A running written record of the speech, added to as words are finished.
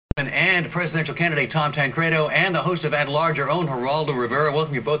and presidential candidate Tom Tancredo, and the host of At Large, our own Geraldo Rivera.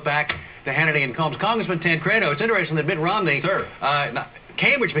 Welcome you both back to Hannity and Colmes. Congressman Tancredo, it's interesting that Mitt Romney,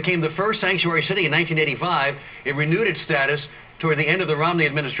 Cambridge became the first sanctuary city in 1985. It renewed its status toward the end of the Romney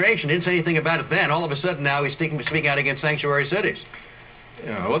administration. Didn't say anything about it then. All of a sudden now he's speaking out against sanctuary cities.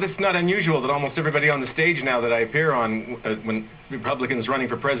 Yeah, well, it's not unusual that almost everybody on the stage now that I appear on, when Republicans running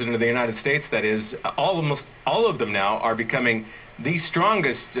for president of the United States, that is, almost all of them now are becoming the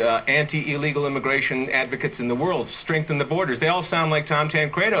strongest anti-illegal immigration advocates in the world. Strengthen the borders. They all sound like Tom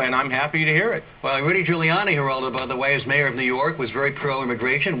Tancredo, and I'm happy to hear it. Well, Rudy Giuliani, Geraldo, by the way, as mayor of New York, was very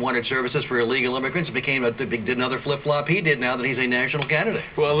pro-immigration, wanted services for illegal immigrants, did another flip-flop he did now that he's a national candidate.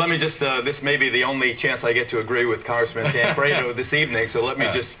 Well, let me just, this may be the only chance I get to agree with Congressman Tancredo this evening, so let me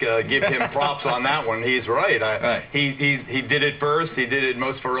just give him props on that one. He's right. He did it first, he did it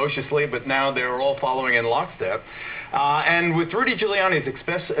most ferociously, but now they're all following in lockstep. And with Rudy Giuliani,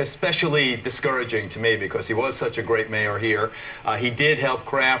 it's especially discouraging to me because he was such a great mayor here. He did help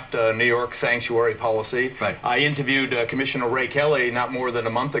craft New York sanctuary policy. Right. I interviewed Commissioner Ray Kelly not more than a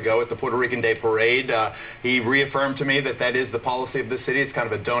month ago at the Puerto Rican Day Parade. He reaffirmed to me that that is the policy of the city. It's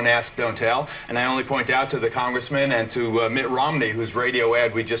kind of a don't ask, don't tell. And I only point out to the congressman and to Mitt Romney, whose radio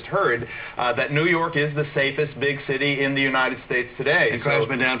ad we just heard, that New York is the safest big city in the United States today. And crime's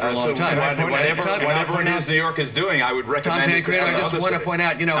been down for a long time. Whatever it is New York is doing, I would recommend Tom Tancredo, I just want to point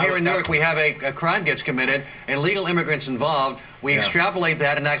out, here in New York we have a crime gets committed and illegal immigrants involved. We extrapolate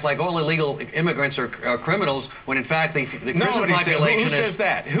that and act like all illegal immigrants are criminals when in fact the prison population Who says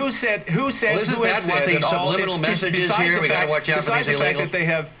that? Who said isn't that what the subliminal message is here? We got to watch out for these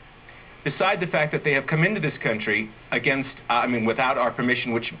illegals. Beside the fact that they have come into this country against, without our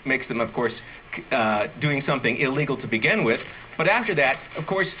permission, which makes them, of course, doing something illegal to begin with. But after that, of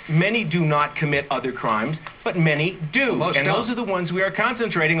course, many do not commit other crimes, but many do. Well, and those are the ones we are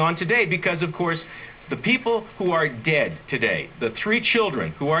concentrating on today because, of course, the people who are dead today, the 3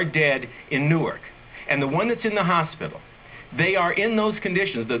 children who are dead in Newark, and the one that's in the hospital, they are in those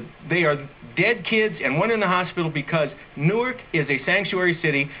conditions. They are dead kids and one in the hospital because Newark is a sanctuary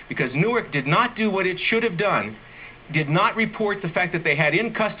city, because Newark did not do what it should have done, did not report the fact that they had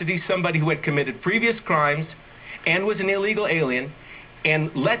in custody somebody who had committed previous crimes and was an illegal alien, and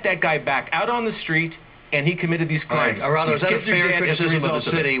let that guy back out on the street, and he committed these crimes. Geraldo, is that a fair criticism of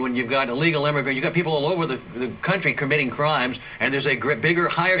the city when you've got illegal immigrants, you've got people all over the country committing crimes, and there's a bigger,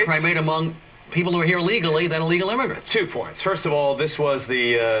 higher crime rate among people who are here legally than illegal immigrants? 2 points. First of all, this was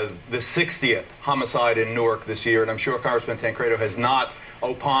the 60th homicide in Newark this year, and I'm sure Congressman Tancredo has not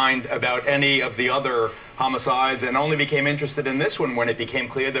opined about any of the other homicides and only became interested in this one when it became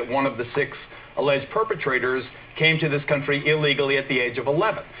clear that one of the 6 alleged perpetrators came to this country illegally at the age of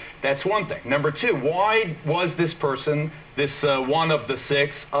 11. That's one thing. Number 2, why was this person, this one of the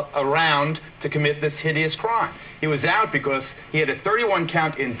 6, around to commit this hideous crime? He was out because he had a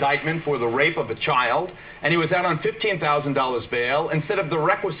 31-count indictment for the rape of a child, and he was out on $15,000 bail instead of the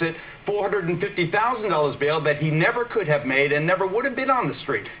requisite $450,000 bail that he never could have made and never would have been on the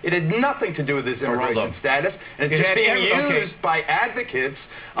street. It had nothing to do with his immigration status, and it's just being used by advocates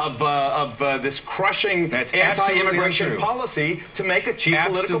of this crushing anti-immigration policy to make a cheap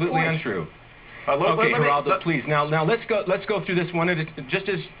political point. Absolutely untrue. Okay, Geraldo, please. Now let's go through this one,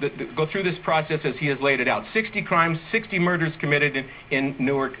 go through this process as he has laid it out. 60 crimes, 60 murders committed in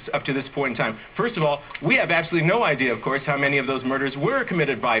Newark up to this point in time. First of all, we have absolutely no idea, of course, how many of those murders were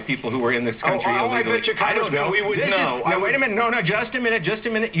committed by people who were in this country illegally. I don't know. We would know. Now, wait a minute. No, just a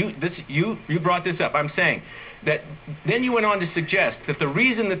minute. You brought this up. I'm saying that then you went on to suggest that the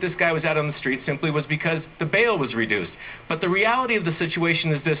reason that this guy was out on the street simply was because the bail was reduced. But the reality of the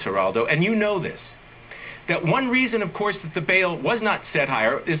situation is this, Geraldo, and you know this, that one reason, of course, that the bail was not set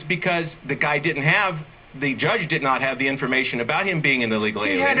higher is because the judge did not have the information about him being an illegal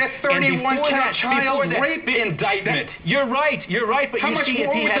alien. He had a 31-count child rape indictment. You're right, but how much more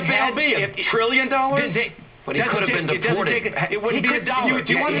would the bail be? $1 trillion? But he could have been deported. It wouldn't be $1.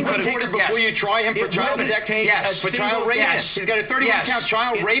 Do you want him deported before you try him for child rape? For child rape? He's got a 31-count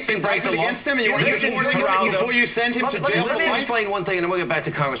child rape indictment against him, and you want him deported before you send him to jail for life? Let me explain one thing, and then we'll get back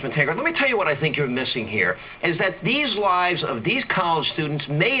to Congressman Tancredo. Let me tell you what I think you're missing here, is that these lives of these college students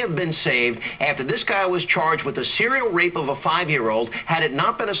may have been saved after this guy was charged with the serial rape of a 5-year-old. Had it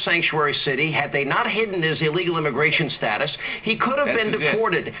not been a sanctuary city, had they not hidden his illegal immigration status, he could have been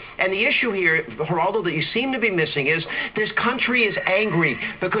deported. And the issue here, Geraldo, that you seem seem to be missing is this country is angry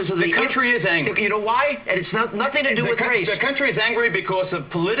because of the country is angry. You know why? And it's nothing to do with race. The country is angry because of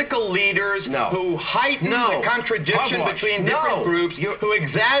political leaders who heighten the contradiction between different groups, who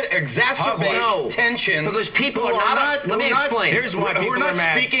exacerbate tension. Because people are not. Let me explain. Here's why people are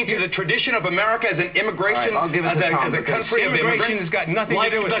mad. We're not speaking to the tradition of America as an immigration, I'll give it as a country of immigration has got nothing to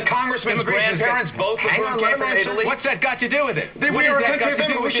do with the congressman's grandparents both Hang on, let him answer. What's that got to do with it? We are a country of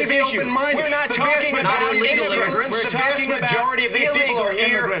immigrants. We should be open-minded. We're not talking about illegal immigrants. immigrants. We're talking about majority of these people are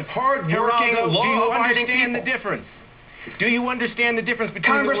here, hard-working, law-abiding people. The difference? Do you understand the difference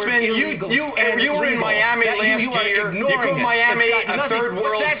between Congressman, you were in Miami last year. You call Miami a third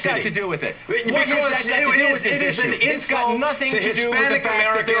world city. What's that got to do with it? Because it is an insult to Hispanic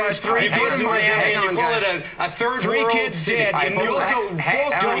Americans. You go to Miami and you call it a third world city. You also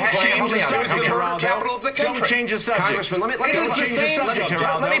change the subject, capital of the country. Don't change the subject. Congressman, let me bring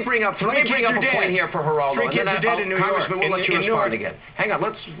up a point here for Geraldo. Congressman, we'll let you respond again. Hang on,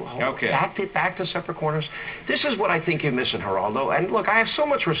 let's back to separate corners. This is what I think you're missing, Geraldo. And look, I have so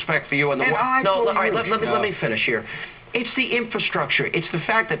much respect for you. Let me finish here. It's the infrastructure. It's the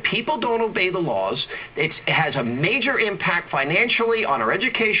fact that people don't obey the laws. It has a major impact financially on our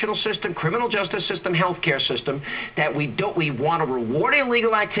educational system, criminal justice system, healthcare system, that we want to reward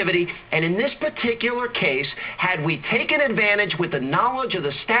illegal activity. And in this particular case, had we taken advantage with the knowledge of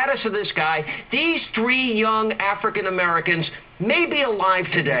the status of this guy, these 3 young African Americans may be alive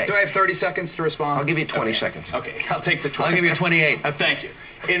today. Do I have 30 seconds to respond? I'll give you 20 seconds. Okay, I'll take the 20. I'll give you 28. Thank you.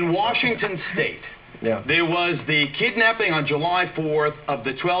 In Washington State, there was the kidnapping on July 4th of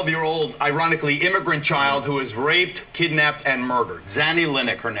the 12-year-old, ironically, immigrant child who was raped, kidnapped, and murdered. Zanny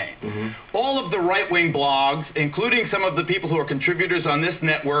Linnick, her name. All of the right-wing blogs, including some of the people who are contributors on this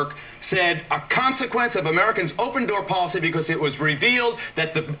network, said a consequence of Americans' open-door policy because it was revealed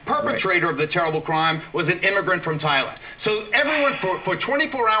that the perpetrator of the terrible crime was an immigrant from Thailand. So everyone, for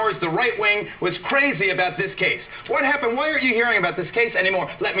 24 hours, the right wing was crazy about this case. What happened? Why aren't you hearing about this case anymore?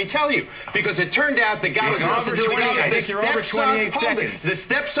 Let me tell you. Because it turned out the guy was the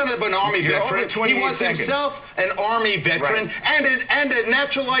stepson of an Army veteran. He was himself an Army veteran and a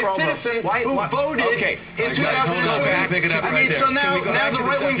naturalized citizen who voted in 2009. I mean, so now the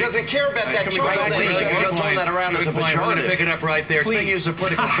right wing doesn't care about that. We're going to pick it up right there. It's being used as a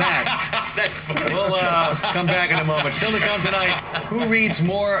political attack. We'll come back in a moment. Still to come tonight, who reads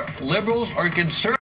more, liberals or conservatives?